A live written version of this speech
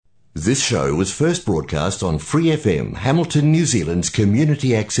This show was first broadcast on Free FM, Hamilton, New Zealand's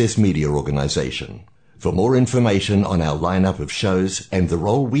community access media organisation. For more information on our lineup of shows and the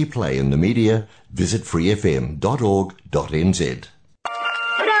role we play in the media, visit freefm.org.nz.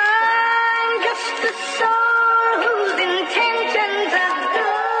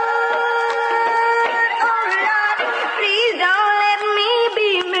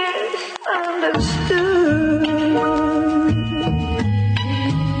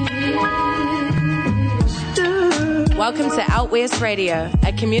 Welcome to Out West Radio,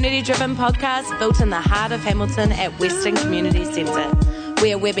 a community-driven podcast built in the heart of Hamilton at Western Community Centre.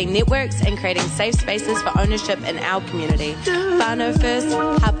 We are webbing networks and creating safe spaces for ownership in our community. Whānau first,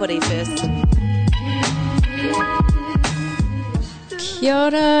 Hapori first. Kia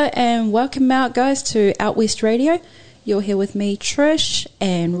ora and welcome out, guys, to Out West Radio. You're here with me, Trish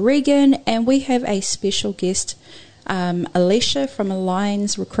and Regan, and we have a special guest, Alicia from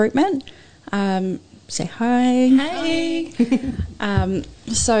Alliance Recruitment. Say hi. Hey.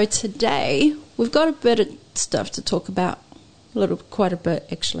 So today we've got a bit of stuff to talk about, quite a bit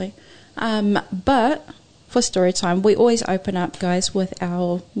actually. But for story time, we always open up, guys, with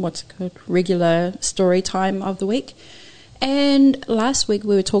our regular story time of the week. And last week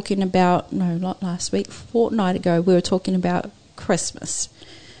we were talking about, fortnight ago we were talking about Christmas.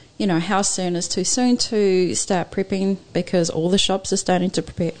 You know, how soon is too soon to start prepping because all the shops are starting to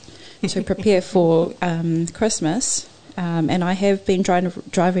prepare for Christmas, and I have been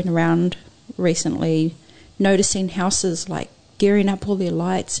driving around recently, noticing houses like gearing up all their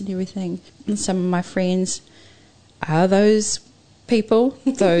lights and everything. And some of my friends are those people.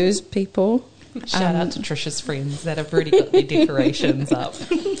 Shout out to Trisha's friends that have already got their decorations up.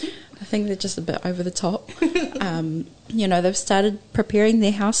 I think they're just a bit over the top. They've started preparing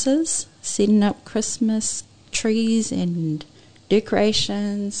their houses, setting up Christmas trees and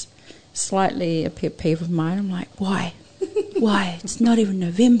decorations. Slightly a pet peeve of mine. I'm like, why? It's not even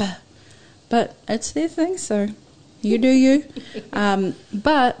November. But it's their thing, so you do you.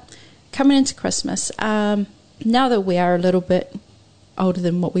 But coming into Christmas, now that we are a little bit older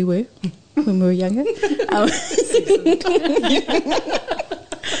than what we were when we were younger.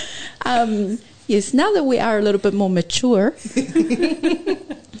 Yes, now that we are a little bit more mature,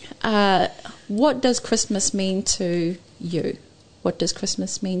 what does Christmas mean to you? What does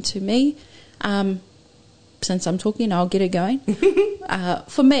Christmas mean to me? Since I'm talking, I'll get it going.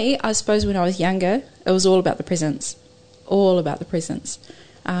 For me, I suppose when I was younger, it was all about the presents.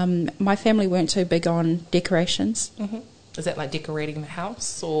 My family weren't too big on decorations. Mm-hmm. Is that like decorating the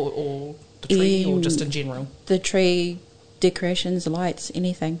house or the tree or just in general? The tree, decorations, lights,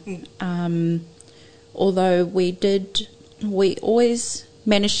 anything. Although we always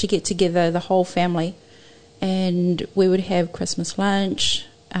managed to get together, the whole family, and we would have Christmas lunch.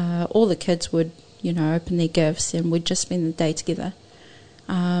 All the kids would, open their gifts, and we'd just spend the day together.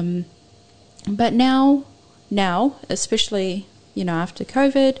 But now, especially, after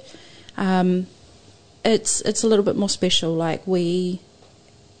COVID, it's a little bit more special. Like we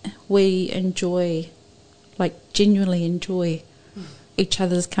enjoy, genuinely enjoy each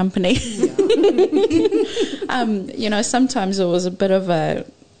other's company. Yeah. Sometimes it was a bit of a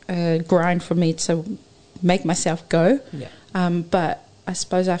grind for me to make myself go. Yeah. But I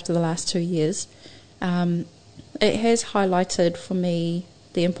suppose after the last 2 years, it has highlighted for me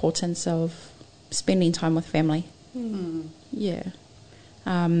the importance of spending time with family. Mm. Yeah.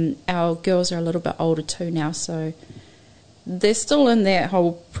 Our girls are a little bit older too now, so they're still in that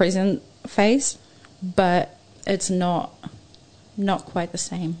whole present phase, but it's not quite the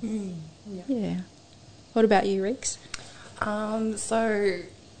same. Mm. Yeah. What about you, Rex?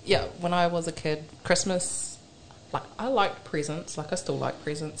 When I was a kid, Christmas, I liked presents, I still like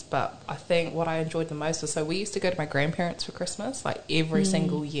presents, but I think what I enjoyed the most was, we used to go to my grandparents for Christmas, every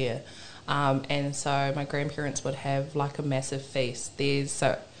single year. And so my grandparents would have a massive feast.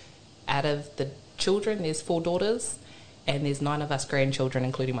 Out of the children, there's 4 daughters, and there's 9 of us grandchildren,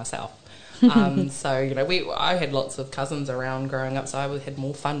 including myself. I had lots of cousins around growing up, so I had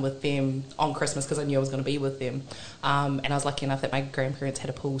more fun with them on Christmas because I knew I was going to be with them. And I was lucky enough that my grandparents had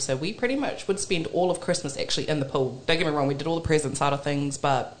a pool, so we pretty much would spend all of Christmas actually in the pool. Don't get me wrong, we did all the present side of things,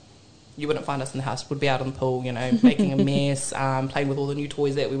 but you wouldn't find us in the house. We'd be out in the pool, making a mess, playing with all the new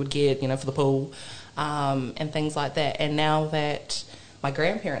toys that we would get, for the pool, and things like that. And now that my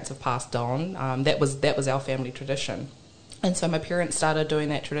grandparents have passed on, that was our family tradition. And so my parents started doing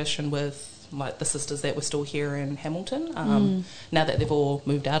that tradition with the sisters that were still here in Hamilton. Now that they've all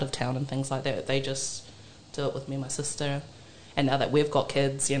moved out of town and things like that, they just do it with me and my sister. And now that we've got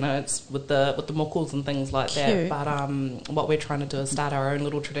kids, you know, it's with the mokos and things like Cute. that. But what we're trying to do is start our own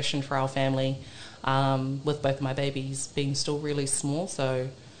little tradition for our family, with both of my babies being still really small. So,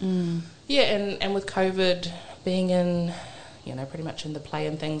 yeah, and with COVID being in, you know, pretty much in the play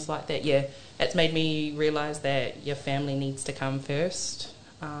and things like that, yeah, it's made me realise that your family needs to come first.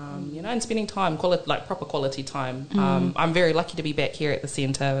 You know, and spending time, proper quality time. I'm very lucky to be back here at the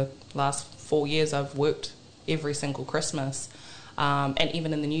centre. Last 4 years I've worked every single Christmas, and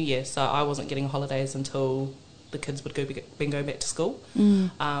even in the New Year, so I wasn't getting holidays until the kids would been going back to school,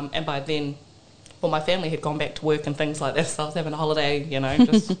 and by then, well, my family had gone back to work and things like that, so I was having a holiday, you know,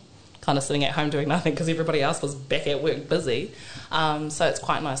 just kind of sitting at home doing nothing because everybody else was back at work busy. So it's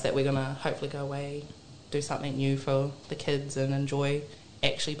quite nice that we're going to hopefully go away, do something new for the kids and enjoy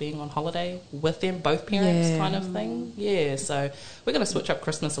actually being on holiday with them, both parents, kind of thing. Yeah, so we're going to switch up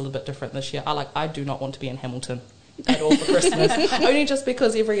Christmas a little bit different this year. I do not want to be in Hamilton at all for Christmas, only just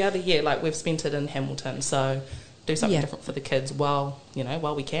because every other year, like, we've spent it in Hamilton, so do something different for the kids while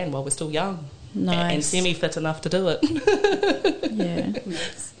we can, while we're still young. Nice. And semi-fit enough to do it. Yeah.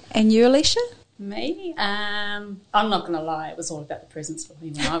 And you, Alicia? Me? I'm not going to lie, it was all about the presents for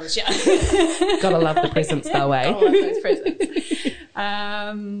me when I was young. Gotta love the presents though, eh? I love those presents.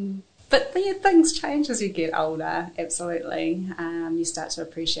 But yeah, things change as you get older, absolutely. You start to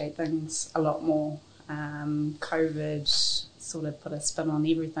appreciate things a lot more. COVID sort of put a spin on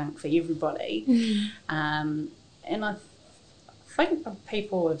everything for everybody. And I think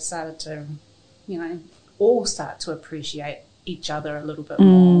people have started to, you know, all start to appreciate each other a little bit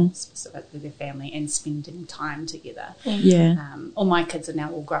more, specifically their family, and spending time together. Yeah. All my kids are now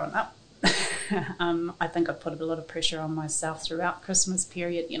all grown up. I think I put a lot of pressure on myself throughout Christmas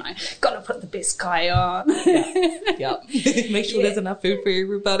period, you know, got to put the best guy on. Yep. Make sure there's enough food for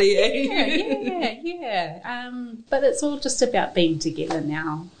everybody, eh? Yeah. But it's all just about being together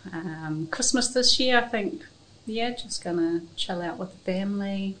now. Christmas this year, I think, just going to chill out with the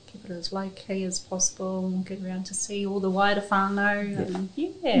family, keep it as low-key as possible, get around to see all the wider whānau. And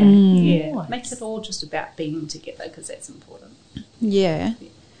Nice. Make it all just about being together, because that's important. Yeah.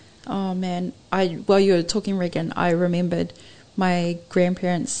 Oh, man. While you were talking, Regan, I remembered my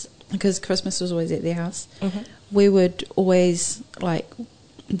grandparents, because Christmas was always at their house, we would always,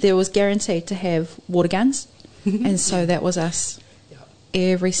 there was guaranteed to have water guns, and so that was us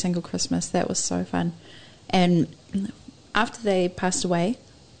every single Christmas. That was so fun. And after they passed away,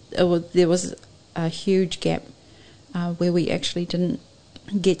 there was a huge gap where we actually didn't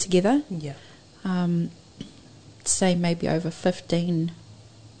get together. Yeah. Say maybe over 15,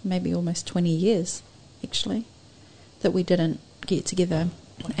 maybe almost 20 years, actually, that we didn't get together.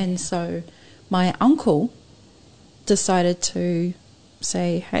 And so my uncle decided to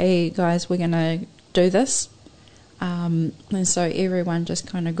say, hey, guys, we're going to do this. And so everyone just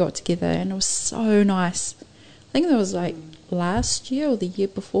kind of got together, and it was so nice. I think it was last year or the year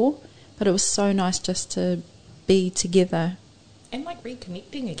before, but it was so nice just to be together. And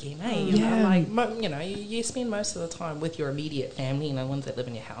reconnecting again, eh? You spend most of the time with your immediate family, ones that live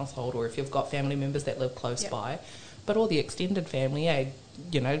in your household, or if you've got family members that live close by. But all the extended family,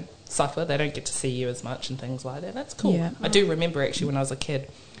 suffer. They don't get to see you as much and things like that. That's cool. Yeah. I do remember actually when I was a kid,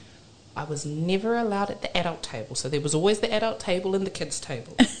 I was never allowed at the adult table. So there was always the adult table and the kids'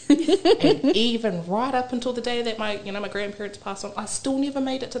 table. And even right up until the day that my grandparents passed on, I still never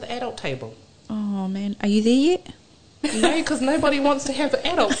made it to the adult table. Oh, man. Are you there yet? No, because nobody wants to have an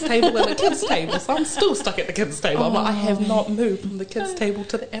adult's table and a kids' table, so I'm still stuck at the kids' table. I'm I have not moved from the kids' table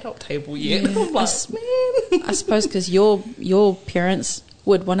to the adult table yet. Yeah. I'm man. I suppose because your parents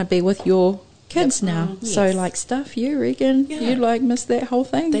would want to be with your kids now. Yes. So, stuff you, Regan, you miss that whole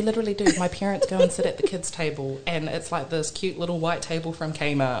thing? They literally do. My parents go and sit at the kids' table, and it's like this cute little white table from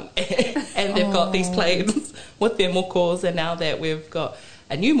Kmart, and they've got these plates with their mokos, and now that we've got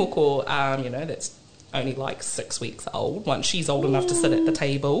a new moko, that's only 6 weeks old, once she's old enough to sit at the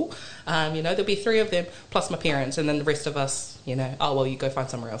table, there'll be 3 of them plus my parents, and then the rest of us, you go find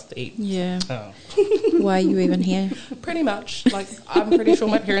somewhere else to eat. Yeah. Oh. Why are you even here? Pretty much. I'm pretty sure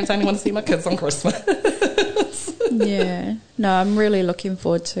my parents only want to see my kids on Christmas. Yeah. No, I'm really looking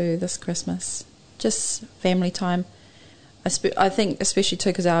forward to this Christmas. Just family time. I think especially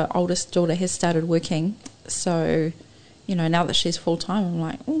too because our oldest daughter has started working, so now that she's full time, I'm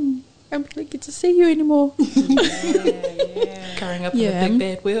like, I don't really get to see you anymore. Growing up in a big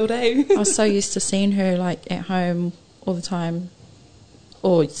bad world, eh? I was so used to seeing her at home all the time,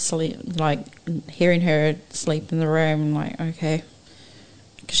 or sleep, hearing her sleep in the room. Okay,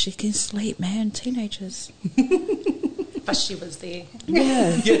 because she can sleep, man. Teenagers. Plus she was there.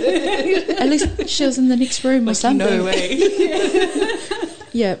 Yeah. At least she was in the next room or something. No way.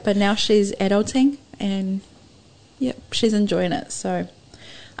 Yeah, but now she's adulting and she's enjoying it. So,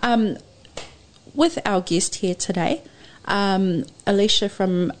 with our guest here today, Alicia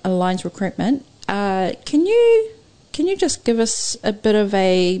from Alliance Recruitment, can you just give us a bit of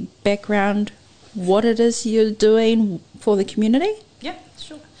a background, what it is you're doing for the community? Yeah,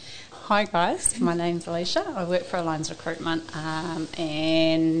 sure. Hi guys, my name's Alicia. I work for Alliance Recruitment,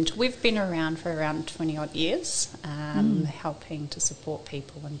 and we've been around for around 20 odd years, helping to support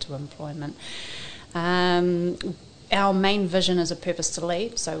people into employment. Our main vision is a purpose to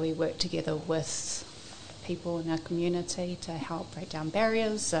lead, so we work together with people in our community to help break down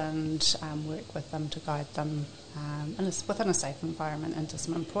barriers and work with them to guide them within a safe environment into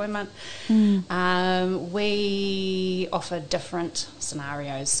some employment. We offer different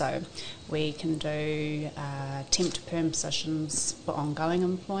scenarios, so we can do temp to perm positions for ongoing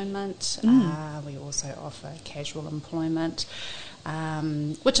employment. We also offer casual employment,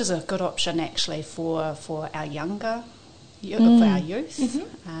 which is a good option actually for our youth.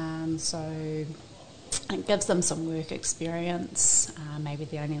 So it gives them some work experience. Maybe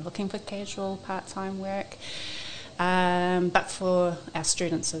they're only looking for casual part-time work. But for our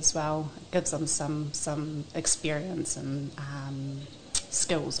students as well, it gives them some experience and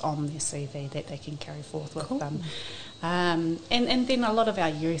skills on their CV that they can carry forth with them. And then a lot of our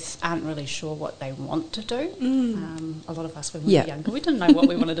youth aren't really sure what they want to do. A lot of us when we were younger, we didn't know what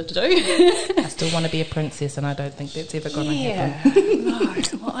we wanted to do. I still want to be a princess, and I don't think that's ever going to happen. No,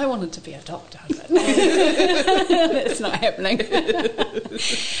 well, I wanted to be a doctor, but that's not happening.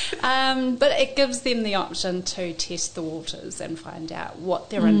 But it gives them the option to test the waters and find out what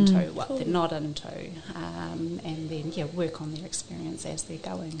they're into, what they're not into, and then work on their experience as they're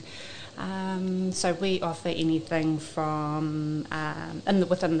going. So we offer anything from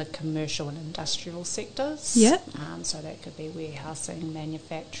within the commercial and industrial sectors. So that could be warehousing,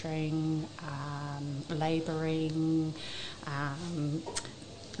 manufacturing, labouring,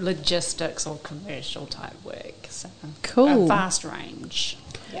 logistics or commercial type work. So cool. A vast range.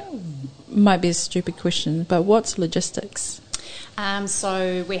 Might be a stupid question, but what's logistics?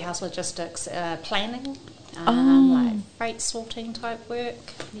 So warehouse logistics, planning. Like freight sorting type work.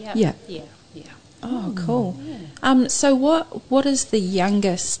 Yeah. Oh, cool. So what is the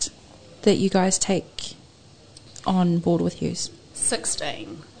youngest that you guys take on board with you?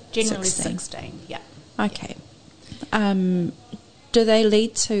 16. Generally 16, yeah. Okay. Do they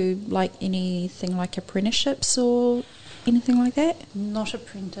lead to like anything like apprenticeships or anything like that? Not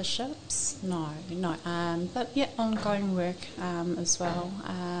apprenticeships, no. But ongoing work as well.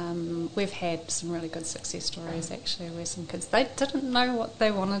 We've had some really good success stories actually where some kids, they didn't know what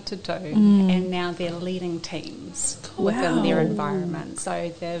they wanted to do and now they're leading teams within their environment.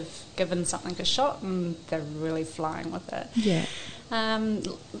 So they've given something a shot and they're really flying with it. Yeah.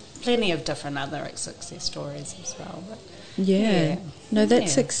 Plenty of different other success stories as well. But No,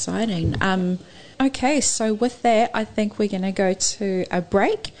 that's exciting. Okay, so with that, I think we're going to go to a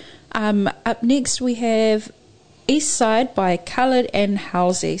break. Up next, we have East Side by Coloured and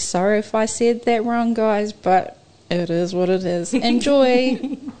Halsey. Sorry if I said that wrong, guys, but it is what it is. Enjoy.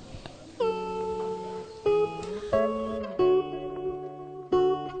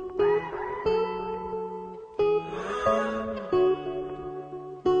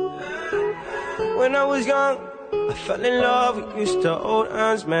 When I was young, I fell in love, we used to hold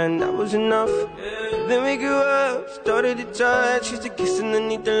hands, man, that was enough. Then we grew up, started to touch, used to kiss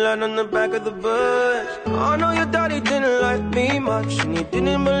underneath the light on the back of the bus. I know your daddy didn't like me much, and he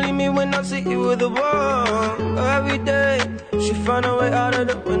didn't believe me when I said you were the one. Every day, she found a way out of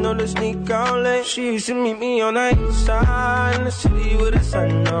the window to sneak out late. She used to meet me on the east side, in the city with the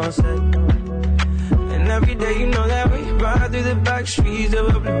sun on set. And every day, you know that we ride through the back streets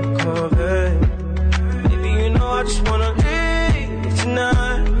of a blue Corvette. You know I just wanna leave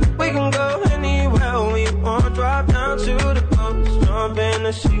tonight. We can go anywhere we want. Drive down to the coast, jump in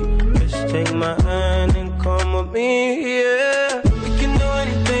the sea. Just take my hand and come with me, yeah. We can do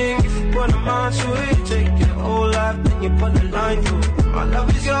anything if you put a mind to it. Take your whole life and you put the line through. My love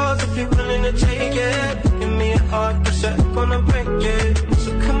is yours if you're willing to take it. Give me a heart that's gonna break it.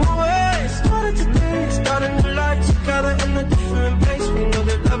 So come away, started today. Start a new life together in a different place. We know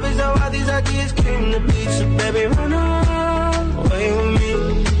that love is how all these ideas came to be. So baby, run away with me.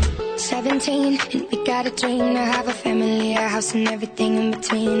 17 and we got a dream to have a family, a house and everything in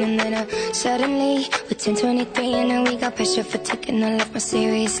between. And then suddenly we're 10, 23 and now we got pressure for taking our life more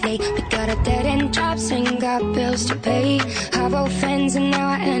seriously. We got a dead end jobs and got bills to pay. Our old friends and now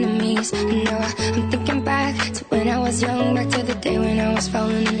our enemies. And now I'm thinking back to when I was was young, back to the day when I was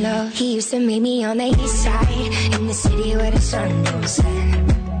falling in love. He used to meet me on the east side, in the city where the sun don't set.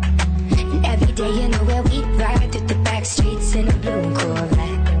 And every day, you know where we'd ride through the back streets in a blue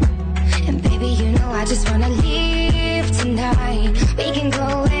Corvette. And baby, you know I just wanna leave tonight. We can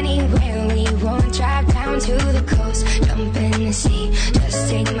go anywhere we want, drive down to the coast, jump in the sea. Just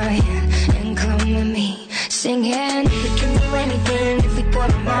take my hand and come with me, singing. We can do anything if we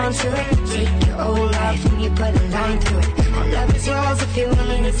put our mind to it. Take your whole life and you put a line through it. My love is yours if you're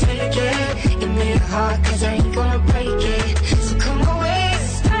willing to take it. Give me your heart, cause I ain't gonna break it. So come away,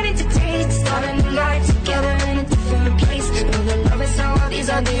 starting to taste, start a new life together in a different place. Know that love is how all these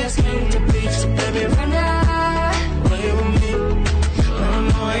ideas came to be. So baby, run away with me. Run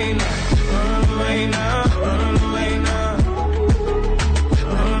away now, run away now, run away now.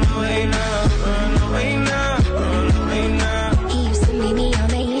 Run away now, run away now, run away now. He used to meet me on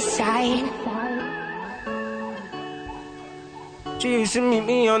the east side. She used to meet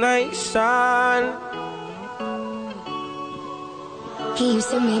me on the east side. He used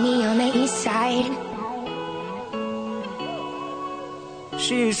to meet me on the east side.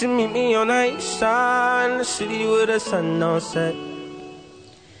 She used to meet me on the east side, in the city where the sun don't set.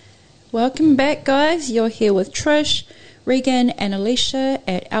 Welcome back, guys. You're here with Trish, Regan and Alicia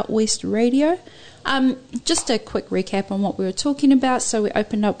at Out West Radio. Just a quick recap on what we were talking about. So we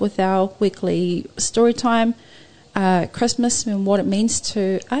opened up with our weekly story time, Christmas and what it means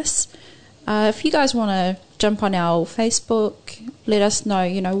to us. If you guys want to jump on our Facebook, let us know,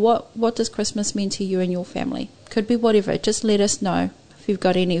 what does Christmas mean to you and your family? Could be whatever. Just let us know. If you've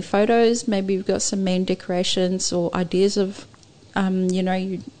got any photos, maybe you've got some main decorations or ideas of,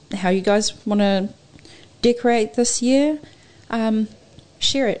 how you guys want to decorate this year,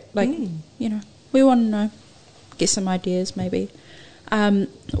 share it. We want to know. Get some ideas, maybe.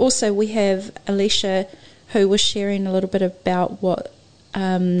 Also, we have Alicia, who was sharing a little bit about what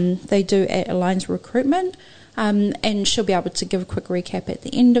they do at Alliance Recruitment, and she'll be able to give a quick recap at the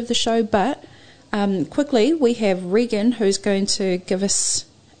end of the show. But quickly, we have Regan, who's going to give us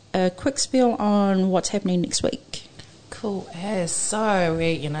a quick spiel on what's happening next week. Cool. So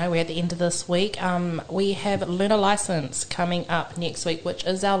we're at the end of this week. We have Learner License coming up next week, which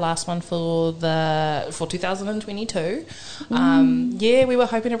is our last one for 2022. We were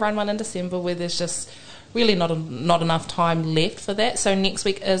hoping to run one in December, where there's just really not enough time left for that. So next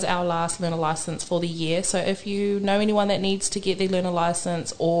week is our last learner license for the year. So if you know anyone that needs to get their learner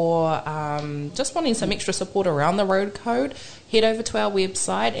license, or just wanting some extra support around the road code, head over to our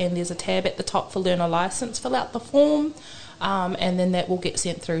website and there's a tab at the top for learner license. Fill out the form, and then that will get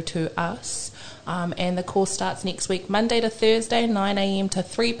sent through to us. And the course starts next week, Monday to Thursday, 9 a.m. to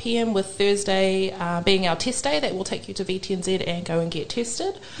 3 p.m, with Thursday being our test day. That will take you to VTNZ and go and get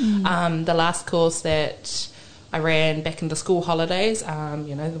tested. The last course that I ran back in the school holidays,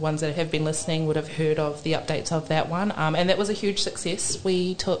 the ones that have been listening would have heard of the updates of that one. And that was a huge success.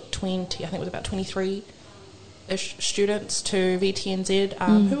 We took 23-ish students to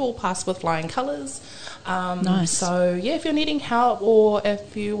VTNZ who all passed with flying colours. Nice. So, if you're needing help or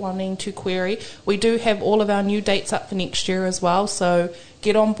if you're wanting to query, we do have all of our new dates up for next year as well. So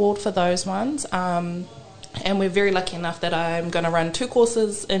get on board for those ones. And we're very lucky enough that I'm going to run 2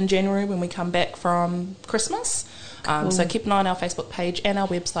 courses in January when we come back from Christmas. Cool. So keep an eye on our Facebook page and our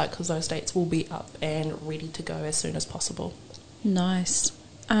website, because those dates will be up and ready to go as soon as possible. Nice.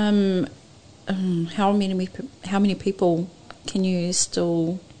 How many people can you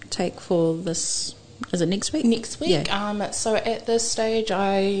still take for this? Is it next week? Next week. Yeah. So at this stage,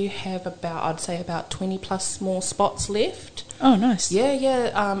 I have about 20 plus more spots left. Oh, nice.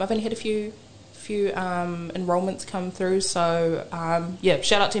 Yeah. I've only had a few enrollments come through. So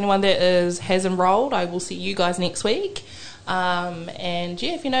shout out to anyone that has enrolled. I will see you guys next week.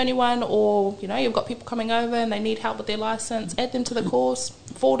 If you know anyone, or you've got people coming over and they need help with their license, add them to the course.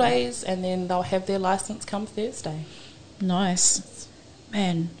 4 days, and then they'll have their license come Thursday. Nice,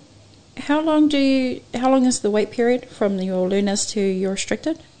 man. How long is the wait period from your learners to your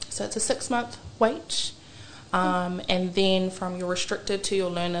restricted? So it's a 6-month wait, and then from your restricted to your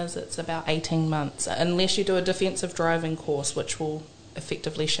learners, it's about 18 months, unless you do a defensive driving course, which will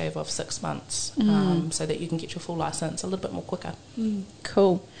effectively shave off 6 months, so that you can get your full license a little bit more quicker.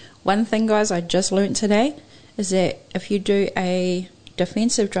 Cool. One thing, guys, I just learnt today is that if you do a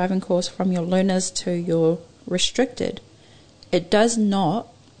defensive driving course from your learners to your restricted, it does not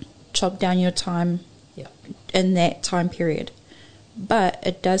chop down your time in that time period, but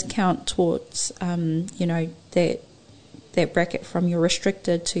it does count towards that bracket from your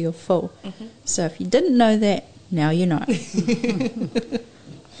restricted to your full. So if you didn't know that, now you know.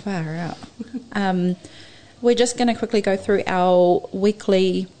 Far out. we're just going to quickly go through our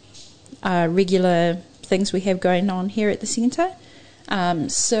weekly regular things we have going on here at the centre.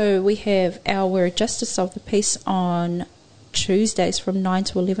 So we have our Justice of the Peace on Tuesdays from 9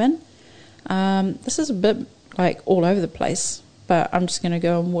 to 11. This is a bit like all over the place, but I'm just going to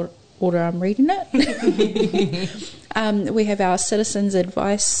go in what order I'm reading it. We have our Citizens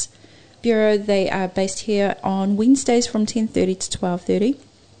Advice Bureau. They are based here on Wednesdays from 10:30 to 12:30.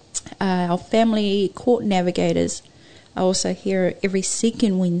 Our Family Court Navigators are also here every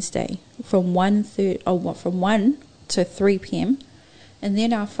second Wednesday from 1 to 3 p.m. And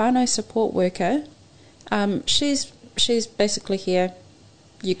then our whānau support worker, she's basically here.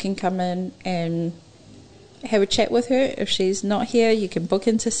 You can come in and have a chat with her. If she's not here, you can book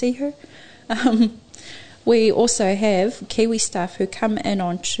in to see her. We also have Kiwi staff who come in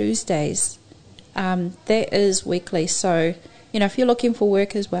on Tuesdays. That is weekly. So, if you're looking for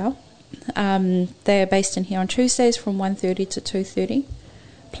work as well, they are based in here on Tuesdays from 1:30 to 2:30.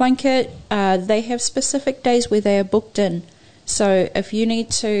 Plunkett, they have specific days where they are booked in. So if you need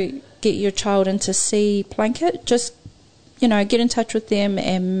to get your child in to see Plunkett, just, get in touch with them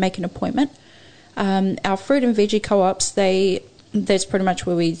and make an appointment. Our fruit and veggie co-ops, that's pretty much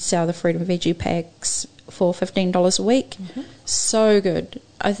where we sell the fruit and veggie packs for $15 a week. Mm-hmm. So good.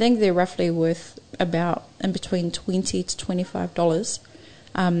 I think they're roughly worth about in between $20 to $25.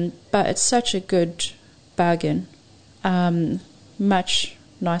 But it's such a good bargain. Much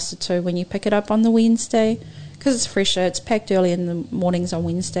nicer too when you pick it up on the Wednesday, because it's fresher. It's packed early in the mornings on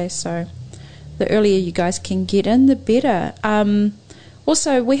Wednesday, so the earlier you guys can get in, the better.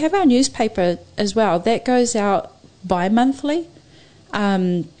 Also, we have our newspaper as well. That goes out bi-monthly,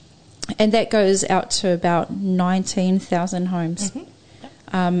 and that goes out to about 19,000 homes.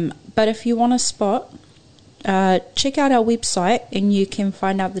 Mm-hmm. But if you want a spot, check out our website and you can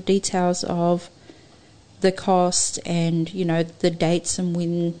find out the details of the cost and, the dates and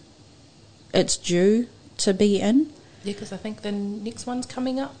when it's due to be in. Yeah, because I think the next one's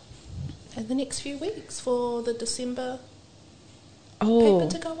coming up in the next few weeks for the December paper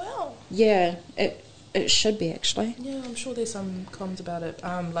to go out. Yeah, it should be actually. Yeah, I'm sure there's some comms about it.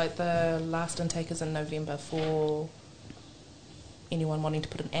 Like the last intake is in November for anyone wanting to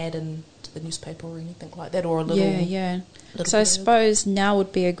put an ad in to the newspaper or anything like that, or a little... Yeah. So I suppose now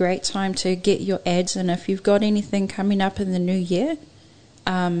would be a great time to get your ads in. If you've got anything coming up in the new year,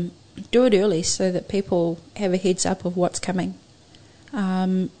 do it early so that people have a heads up of what's coming.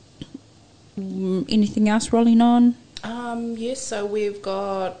 Anything else rolling on? Yes, so we've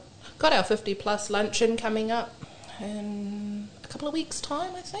got our 50 plus luncheon coming up in a couple of weeks'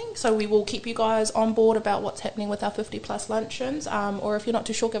 time, I think. So we will keep you guys on board about what's happening with our 50 plus luncheons. Or if you're not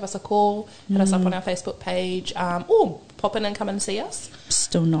too sure, give us a call, hit us up on our Facebook page, or pop in and come and see us.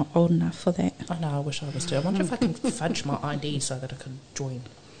 Still not old enough for that. I know, I wish I was too. I wonder if I can fudge my ID so that I can join.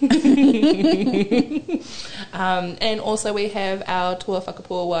 And also we have our Tua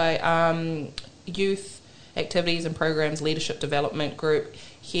Whakapuawai youth activities and programs leadership development group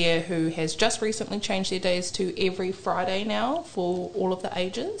here, who has just recently changed their days to every Friday now for all of the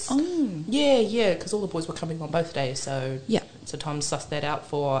ages. Yeah, because all the boys were coming on both days, so Tom sussed that out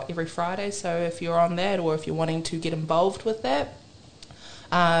for every Friday. So if you're on that, or if you're wanting to get involved with that,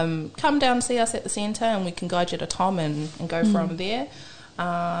 come down and see us at the centre and we can guide you to Tom and go from there.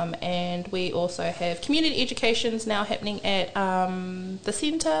 And we also have community educations now happening at the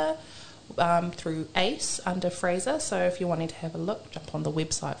centre through ACE under Fraser. So if you're wanting to have a look, jump on the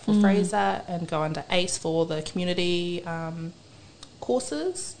website for Fraser and go under ACE for the community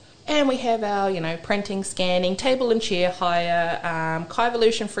courses. And we have our, printing, scanning, table and chair hire,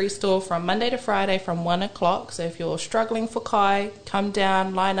 Kaivolution free store from Monday to Friday from 1 o'clock. So if you're struggling for Kai, come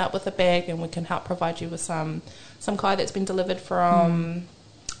down, line up with a bag, and we can help provide you with some Kai that's been delivered from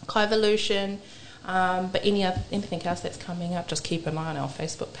Kaivolution. But anything else that's coming up, just keep an eye on our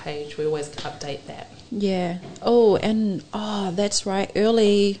Facebook page. We always update that. Yeah. That's right.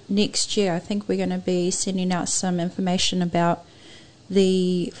 Early next year, I think we're going to be sending out some information about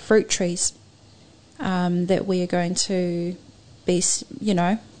the fruit trees that we are going to be,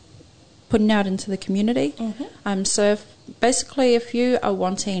 putting out into the community. Mm-hmm. So if you are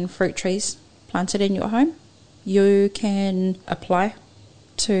wanting fruit trees planted in your home, you can apply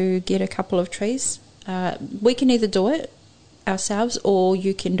to get a couple of trees. We can either do it ourselves or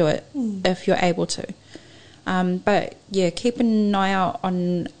you can do it if you're able to. But keep an eye out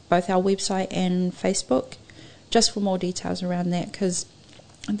on both our website and Facebook just for more details around that, because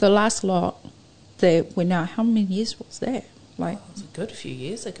the last lot that we're now, how many years was that? Like, It was a good few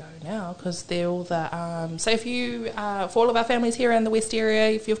years ago now, because they're all the so if you for all of our families here in the West area,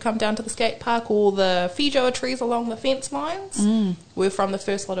 if you've come down to the skate park, all the feijoa trees along the fence lines were from the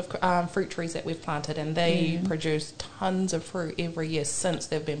first lot of fruit trees that we've planted, and they produce tons of fruit every year since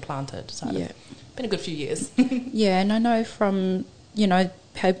they've been planted. So it's been a good few years. yeah, and I know from, you know,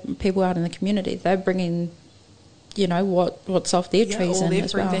 people out in the community, they're bringing, you know, what's off their trees in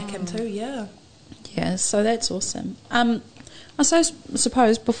as well. All their fruit back in too, Yeah, so that's awesome. I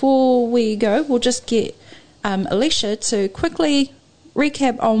suppose before we go, we'll just get Alicia to quickly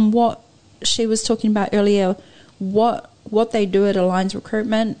recap on what she was talking about earlier, what they do at Alliance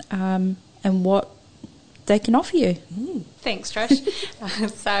Recruitment, and what they can offer you. Thanks, Trish.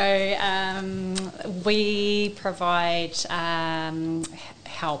 We provide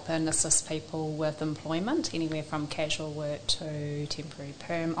help and assist people with employment, anywhere from casual work to temporary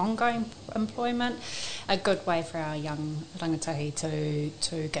perm, ongoing employment. A good way for our young rangatahi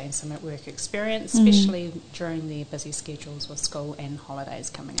to gain some work experience, especially during their busy schedules with school and holidays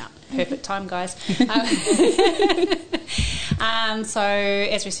coming up. Perfect time, guys. So,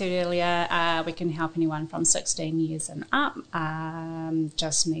 as we said earlier, we can help anyone from 16 years and up.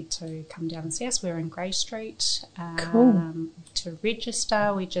 Just need to come down and see us. We're in Grey Street. Cool. To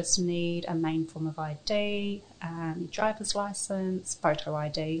register, we just need a main form of ID, driver's license, photo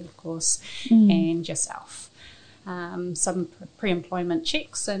ID, of course, and yourself. Some pre-employment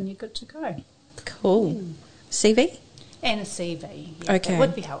checks, and you're good to go. Cool. CV? And a CV. Yeah, Okay. that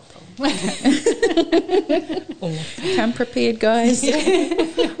would be helpful. Come prepared, guys.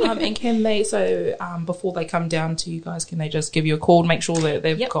 And can they, before they come down to you guys, can they just give you a call and make sure that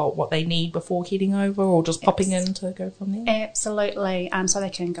they've got what they need before heading over, or just popping in to go from there? Absolutely. So they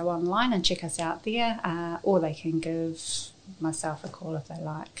can go online and check us out there, or they can give myself a call if they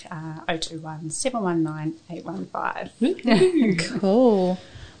like, 021 719 815. Cool.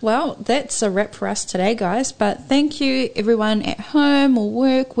 Well, that's a wrap for us today, guys. But thank you, everyone at home or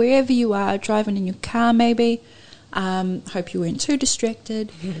work, wherever you are, driving in your car maybe. Hope you weren't too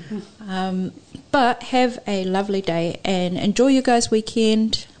distracted. But have a lovely day and enjoy your guys'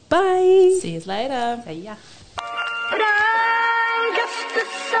 weekend. Bye. See you later. See ya. But I'm just a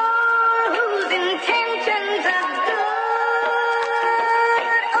soul whose intentions are good.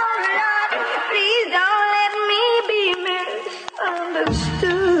 Oh Lord, please don't let me be misunderstood.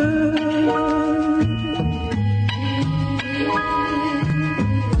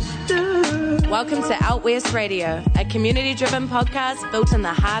 Welcome to Out West Radio, a community-driven podcast built in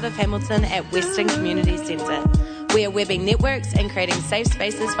the heart of Hamilton at Western Community Centre. We are webbing networks and creating safe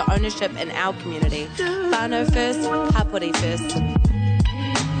spaces for ownership in our community. Whānau first, Hapori first.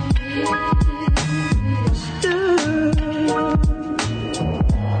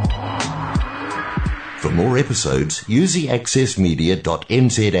 For more episodes, use the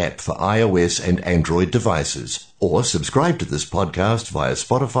accessmedia.nz app for iOS and Android devices, or subscribe to this podcast via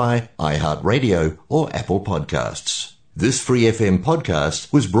Spotify, iHeartRadio, or Apple Podcasts. This Free FM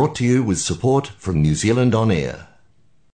podcast was brought to you with support from New Zealand On Air.